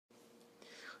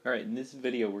Alright, in this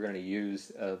video we're going to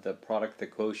use the product, the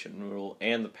quotient rule,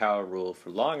 and the power rule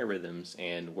for logarithms,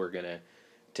 and we're going to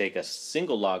take a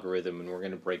single logarithm and we're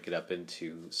going to break it up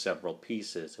into several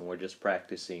pieces, and we're just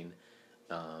practicing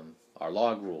our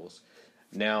log rules.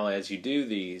 Now as you do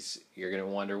these, you're going to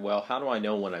wonder, well, how do I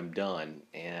know when I'm done?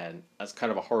 And that's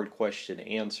kind of a hard question to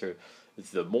answer.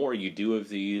 The more you do of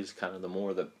these, kind of the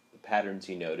more the patterns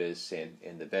you notice,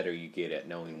 and the better you get at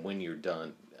knowing when you're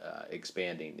done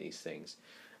expanding these things.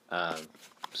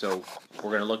 So we're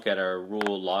going to look at our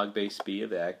rule log base b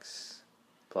of x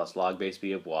plus log base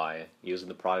b of y, using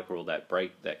the product rule that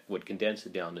would condense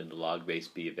it down into log base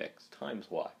b of x times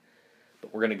y.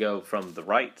 But we're going to go from the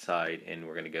right side and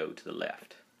we're going to go to the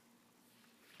left.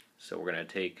 So we're going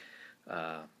to take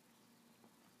a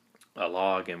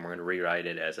log and we're going to rewrite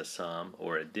it as a sum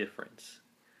or a difference.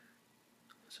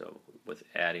 So with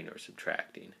adding or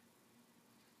subtracting.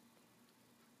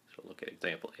 So look at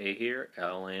example A here,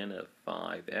 ln of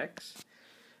 5x.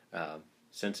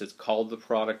 Since it's called the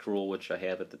product rule, which I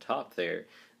have at the top there,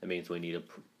 that means we need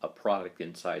a product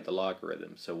inside the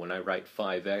logarithm. So when I write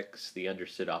 5x, the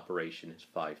understood operation is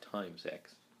 5 times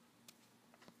x.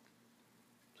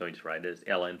 So we just write it as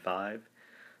ln 5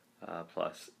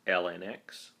 plus ln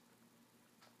x.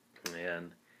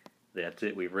 And that's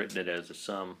it. We've written it as a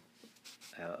sum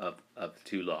of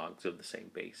two logs of the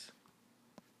same base.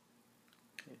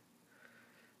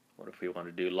 What if we want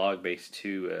to do log base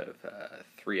 2 of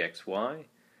 3xy?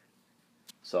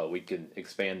 So we can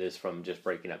expand this from just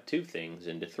breaking up two things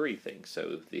into three things.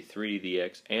 So the 3, the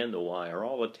x, and the y are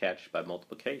all attached by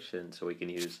multiplication, so we can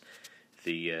use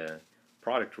the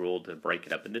product rule to break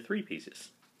it up into three pieces.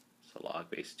 So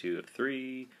log base 2 of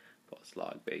 3 plus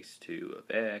log base 2 of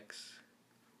x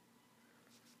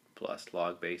plus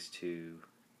log base 2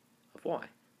 of y.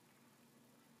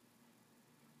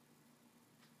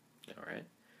 Alright.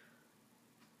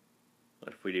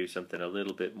 What if we do something a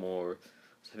little bit more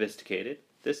sophisticated?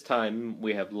 This time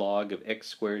we have log of x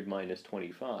squared minus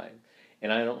 25.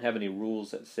 And I don't have any rules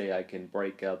that say I can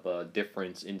break up a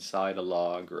difference inside a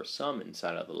log or a sum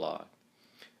inside of the log.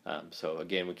 So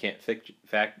again, we can't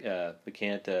forget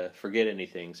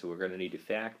anything, so we're going to need to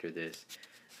factor this.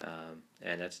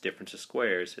 And that's difference of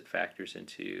squares. It factors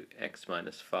into x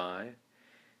minus 5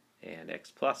 and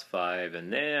x plus 5. And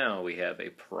now we have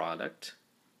a product.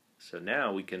 So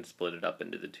now we can split it up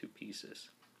into the two pieces.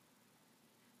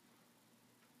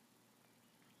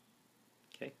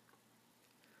 Okay.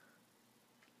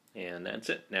 And that's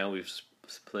it. Now we've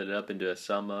split it up into a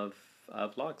sum of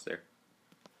logs there.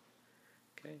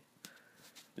 Okay.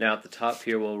 Now at the top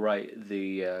here we'll write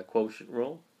the quotient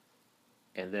rule.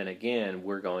 And then again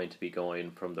we're going to be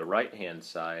going from the right hand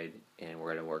side and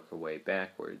we're going to work our way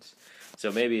backwards.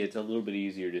 So maybe it's a little bit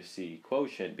easier to see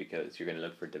quotient because you're going to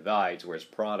look for divides, whereas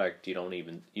product you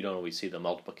don't always see the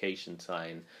multiplication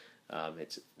sign.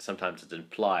 Sometimes it's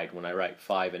implied. When I write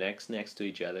 5 and x next to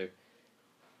each other,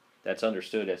 that's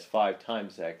understood as 5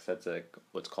 times x. That's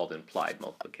what's called implied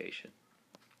multiplication.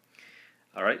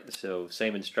 Alright, so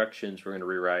same instructions we're going to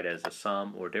rewrite as a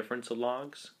sum or difference of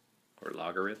logs or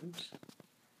logarithms.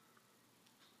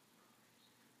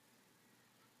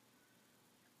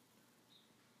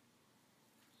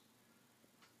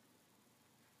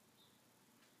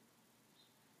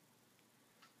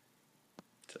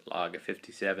 So log of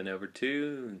 57 over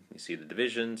 2, you see the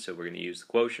division, so we're going to use the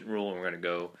quotient rule and we're going to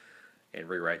go and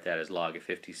rewrite that as log of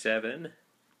 57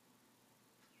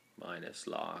 minus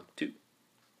log 2.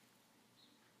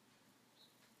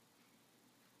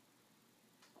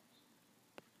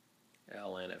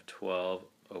 ln of 12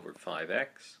 over 5x.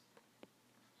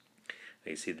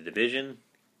 You see the division,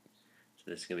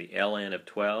 so this is going to be ln of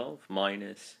 12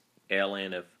 minus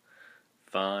ln of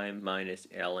 5 minus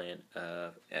ln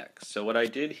of x. So what I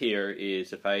did here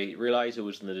is, if I realized it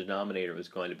was in the denominator, it was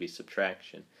going to be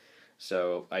subtraction.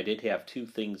 So I did have two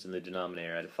things in the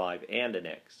denominator. I had a 5 and an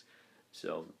x.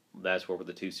 So that's where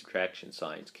the two subtraction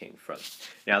signs came from.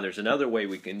 Now there's another way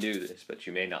we can do this, but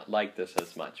you may not like this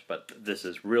as much, but this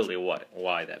is really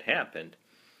why that happened.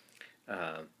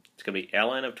 It's going to be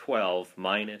ln of 12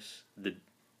 minus the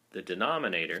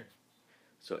denominator.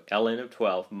 So ln of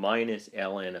 12 minus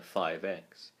ln of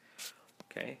 5x.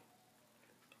 Okay.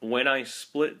 When I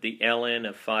split the ln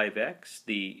of 5x,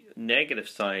 the negative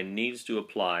sign needs to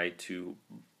apply to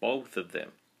both of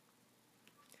them.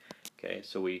 Okay,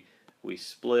 so we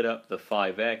split up the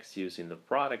 5x using the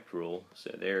product rule,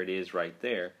 so there it is right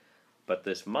there. But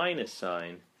this minus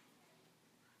sign,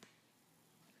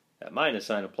 that minus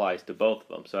sign applies to both of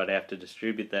them, so I'd have to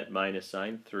distribute that minus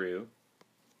sign through,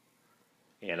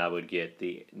 and I would get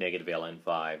the negative ln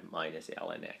 5 minus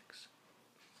ln x.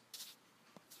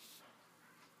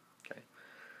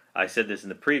 I said this in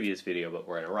the previous video, but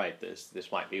we're going to write this.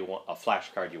 This might be a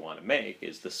flashcard you want to make,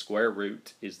 is the square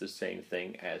root is the same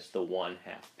thing as the 1/2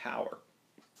 power.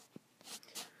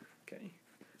 Okay.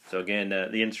 So again,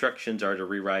 the instructions are to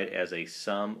rewrite as a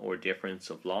sum or difference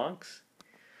of logs.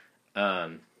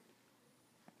 So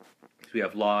we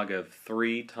have log of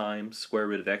 3 times square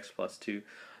root of x plus 2.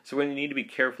 So what you need to be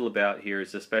careful about here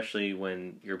is, especially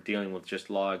when you're dealing with just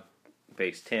log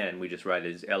base 10, we just write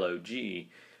it as log,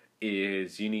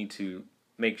 is you need to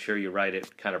make sure you write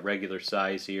it kind of regular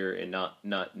size here and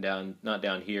not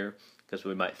down here, because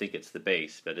we might think it's the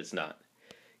base, but it's not.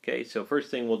 Okay, so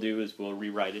first thing we'll do is we'll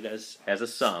rewrite it as a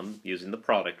sum using the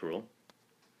product rule.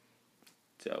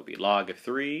 So it'll be log of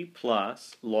 3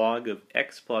 plus log of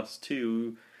x plus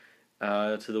 2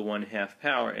 to the 1/2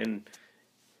 power, and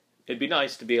it'd be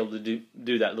nice to be able to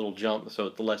do that little jump so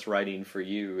it's less writing for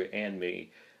you and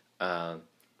me, because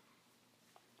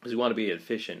we want to be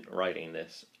efficient writing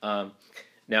this.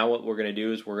 Now what we're going to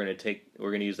do is we're going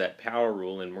to use that power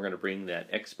rule, and we're going to bring that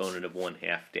exponent of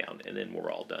 1/2 down, and then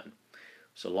we're all done.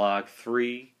 So log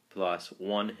 3 plus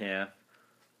 1/2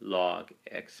 log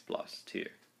x plus 2.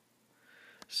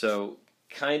 So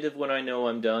kind of when I know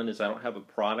I'm done is I don't have a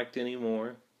product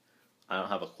anymore, I don't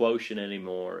have a quotient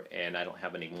anymore, and I don't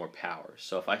have any more powers.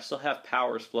 So if I still have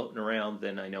powers floating around,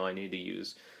 then I know I need to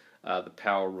use the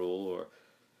power rule, or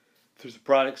if there's a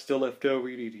product still left over,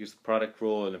 you need to use the product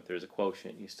rule, and if there's a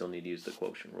quotient, you still need to use the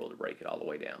quotient rule to break it all the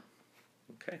way down.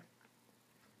 Okay.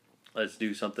 Let's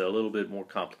do something a little bit more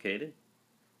complicated.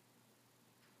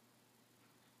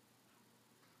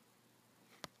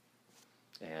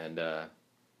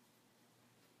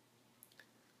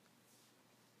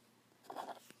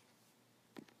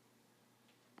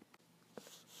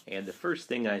 And the first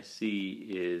thing I see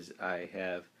is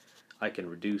I can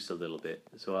reduce a little bit.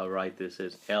 So I'll write this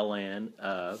as ln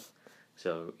of,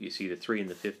 so you see the 3 and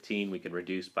the 15 we can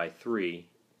reduce by 3.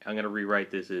 I'm going to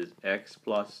rewrite this as x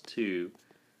plus 2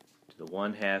 to the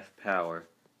 1/2 power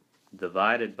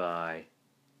divided by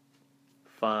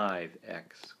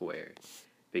 5x squared.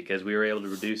 Because we were able to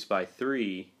reduce by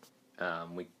 3, it's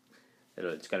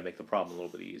going to make the problem a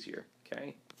little bit easier.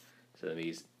 Okay, so that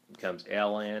means it becomes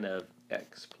ln of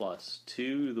x plus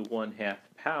 2 to the 1/2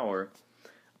 power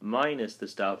minus the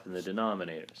stuff in the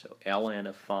denominator. So ln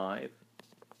of 5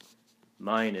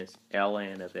 minus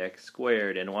ln of x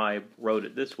squared. And why I wrote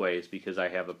it this way is because I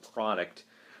have a product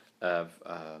of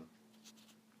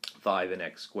 5 and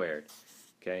x squared.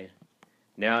 Okay.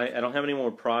 Now I don't have any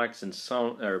more products and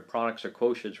products or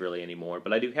quotients really anymore,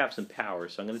 but I do have some power.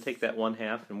 So I'm going to take that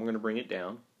 1/2 and we're going to bring it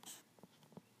down.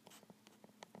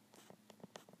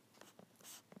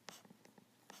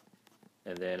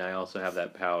 And then I also have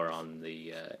that power on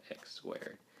the x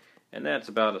squared. And that's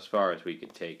about as far as we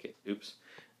could take it. Oops,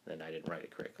 then I didn't write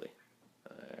it correctly.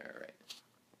 Alright.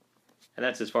 And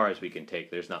that's as far as we can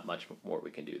take. There's not much more we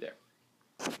can do there.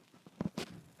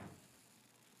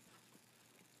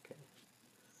 Okay.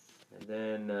 And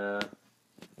then we'll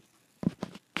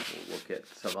look at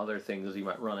some other things you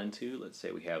might run into. Let's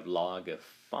say we have log of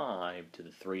 5 to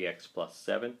the 3x plus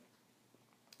 7.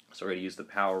 So we're going to use the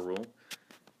power rule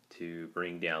to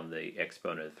bring down the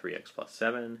exponent of 3x plus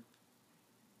 7.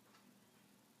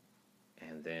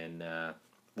 And then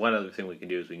one other thing we can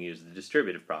do is we can use the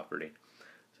distributive property.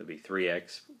 So it'd be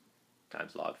 3x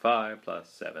times log 5 plus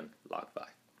 7 log 5.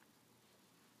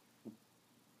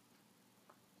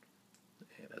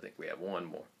 And I think we have one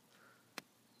more.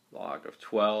 Log of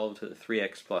 12 to the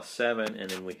 3x plus 7, and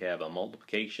then we have a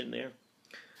multiplication there.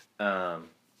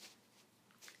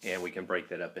 And we can break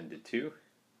that up into 2.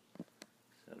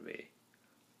 So it'll be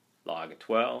log of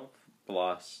 12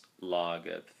 plus log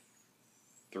of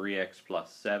 3x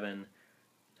plus 7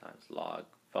 times log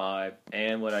 5.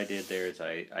 And what I did there is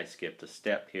I skipped a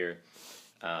step here.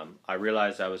 I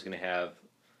realized I was going to have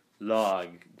log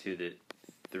to the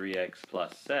 3x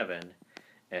plus 7,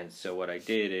 and so what I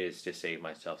did is, to save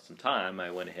myself some time,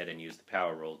 I went ahead and used the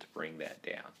power rule to bring that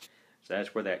down. So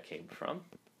that's where that came from.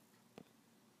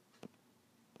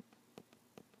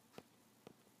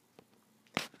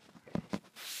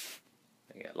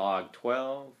 I got log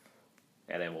 12,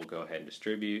 and then we'll go ahead and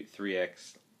distribute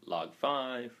 3x log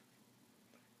 5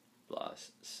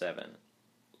 plus 7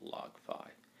 log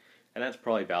 5. And that's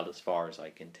probably about as far as I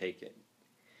can take it.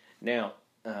 Now,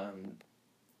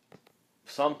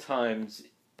 sometimes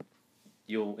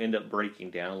you'll end up breaking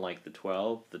down like the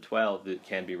 12. The 12, it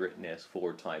can be written as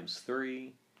 4 times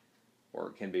 3, or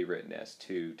it can be written as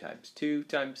 2 times 2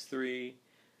 times 3.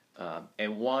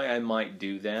 And why I might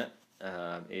do that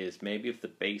is maybe if the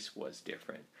base was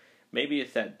different. Maybe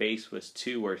if that base was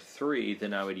 2 or 3,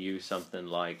 then I would use something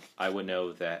like, I would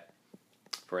know that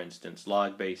for instance,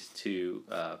 log base 2,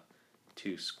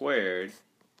 2 squared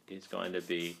is going to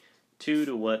be 2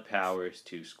 to what power is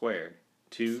 2 squared?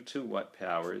 2 to what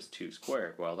power is 2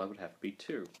 squared? Well, that would have to be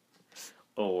 2.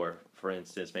 Or, for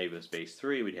instance, maybe it's base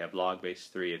 3, we'd have log base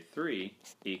 3 of 3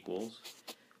 equals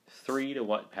 3 to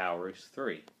what power is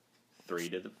 3? 3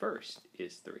 to the first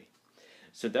is 3.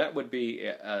 So that would be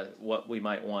what we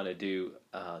might want to do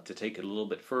to take it a little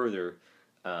bit further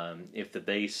if the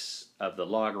base of the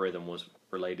logarithm was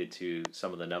related to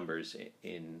some of the numbers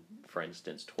in, for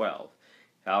instance, 12.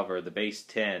 However, the base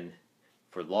 10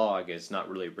 for log is not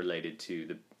really related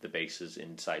to the bases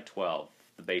inside 12.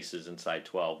 The bases inside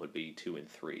 12 would be 2 and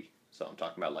 3. So I'm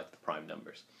talking about like the prime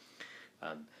numbers.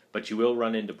 But you will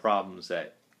run into problems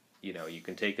that, you know, you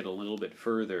can take it a little bit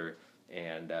further,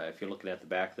 and if you're looking at the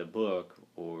back of the book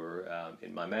or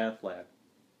in my math lab,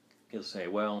 you'll say,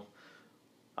 well,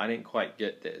 I didn't quite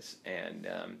get this, and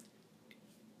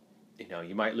you know,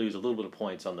 you might lose a little bit of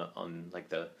points on the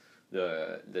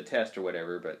test or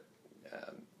whatever, but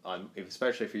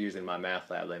especially if you're using my math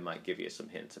lab, they might give you some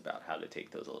hints about how to take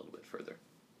those a little bit further.